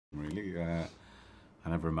Really. I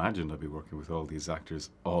never imagined I'd be working with all these actors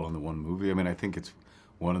all in the one movie. I mean, I think it's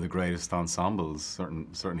one of the greatest ensembles,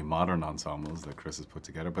 certainly modern ensembles that Chris has put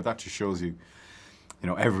together. But that just shows you,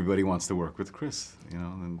 everybody wants to work with Chris.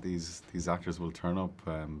 And these actors will turn up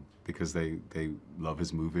because they love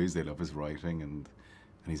his movies, they love his writing, and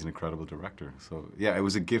he's an incredible director. So yeah, it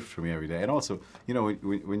was a gift for me every day. And also,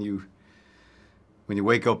 when you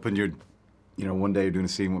wake up and you're one day you're doing a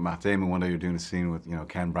scene with Matt Damon, one day you're doing a scene with,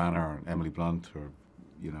 Ken Branagh or Emily Blunt or,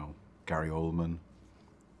 Gary Oldman.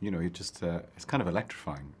 You just, it's kind of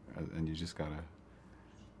electrifying, and you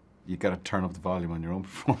gotta turn up the volume on your own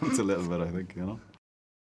performance a little bit, I think,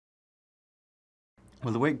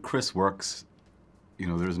 Well, the way Chris works,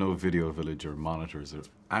 there's no video village or monitors or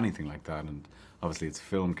anything like that, and obviously it's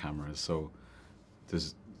film cameras, so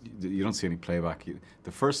you don't see any playback.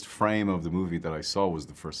 The first frame of the movie that I saw was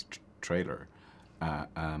the first trailer,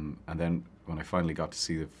 and then when I finally got to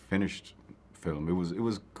see the finished film, it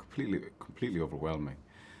was completely overwhelming.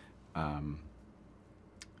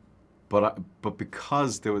 But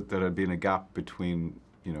because there had been a gap between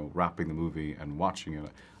wrapping the movie and watching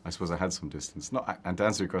it, I suppose I had some distance. No, and to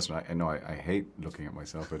answer your question, I know I hate looking at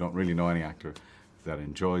myself. I don't really know any actor that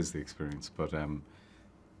enjoys the experience, but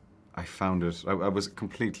I found it. I was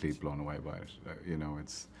completely blown away by it.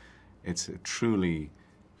 It's a truly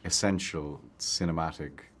essential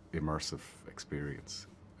cinematic immersive experience.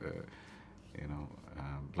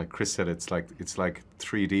 Like Chris said, it's like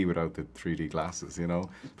 3D without the 3D glasses.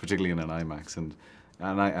 Particularly in an IMAX, and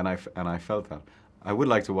I felt that. I would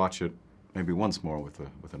like to watch it maybe once more with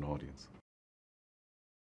an audience.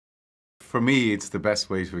 For me, it's the best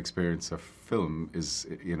way to experience a film is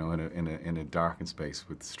in a darkened space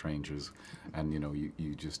with strangers, and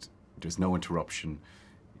you just there's no interruption.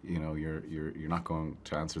 You're not going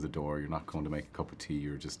to answer the door. You're not going to make a cup of tea.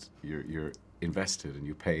 You're invested, and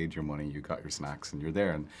you paid your money. You got your snacks, and you're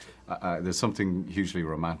there. And there's something hugely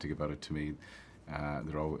romantic about it to me.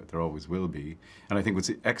 There always will be. And I think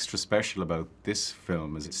what's extra special about this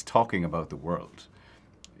film is it's talking about the world.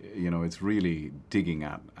 It's really digging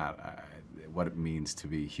at what it means to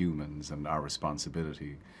be humans and our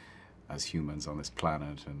responsibility as humans on this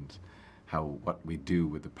planet, and what we do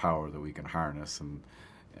with the power that we can harness. And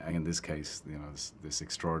in this case, this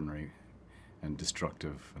extraordinary and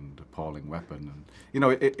destructive and appalling weapon.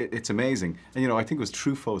 And it's amazing. And I think it was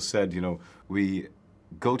Truffaut said, we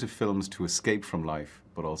go to films to escape from life,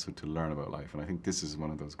 but also to learn about life. And I think this is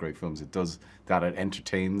one of those great films. It does that. It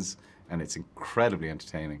entertains, and it's incredibly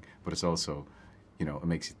entertaining. But it's also, it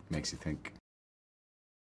makes you think.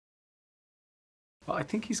 Well, I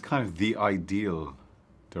think he's kind of the ideal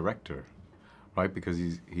director, right? Because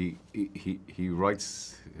he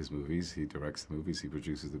writes his movies, he directs the movies, he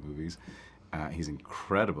produces the movies. He's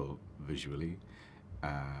incredible visually,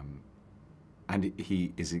 and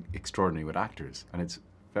he is extraordinary with actors. And it's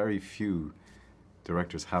very few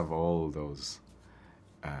directors have all those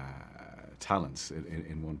talents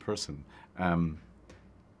in one person. Have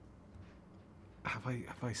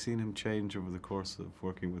I seen him change over the course of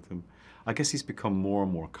working with him? I guess he's become more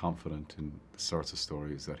and more confident in the sorts of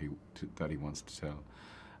stories that he wants to tell,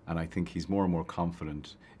 and I think he's more and more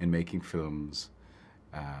confident in making films,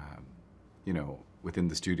 within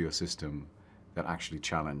the studio system that actually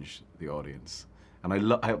challenge the audience.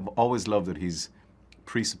 And I've always loved that he's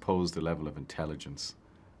presupposed a level of intelligence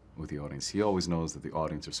with the audience. He always knows that the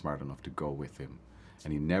audience are smart enough to go with him.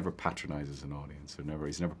 And he never patronizes an audience,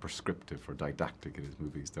 he's never prescriptive or didactic in his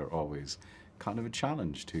movies. They're always kind of a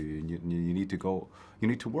challenge to you, and you need to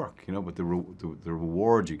work, but the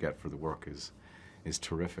reward you get for the work is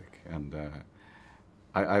terrific. And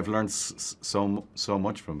I've learned so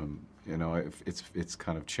much from him. It's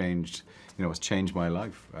kind of changed, it's changed my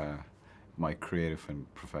life, my creative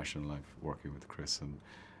and professional life, working with Chris, and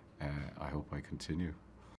I hope I continue.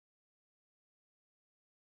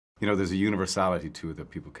 There's a universality to it that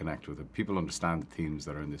people connect with it. People understand the themes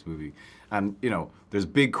that are in this movie. And, there's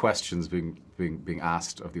big questions being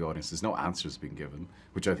asked of the audience. There's no answers being given,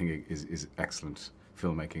 which I think is excellent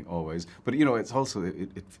filmmaking always. But, it's also,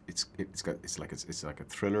 it's like a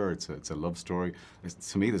thriller, it's a love story.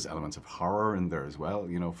 To me, there's elements of horror in there as well,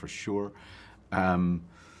 for sure.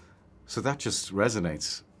 So that just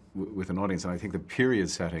resonates with an audience. And I think the period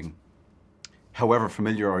setting, however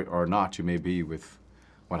familiar or not you may be with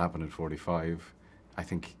what happened in 45, I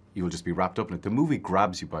think you'll just be wrapped up in it. The movie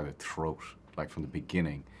grabs you by the throat, like from the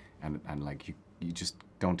beginning. and like you just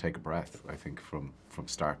don't take a breath, I think, from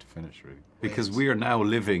start to finish, really. Because we are now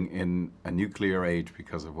living in a nuclear age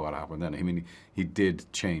because of what happened then. I mean, he did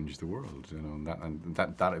change the world, you know, and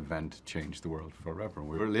that event changed the world forever.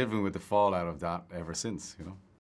 We're living with the fallout of that ever since, you know.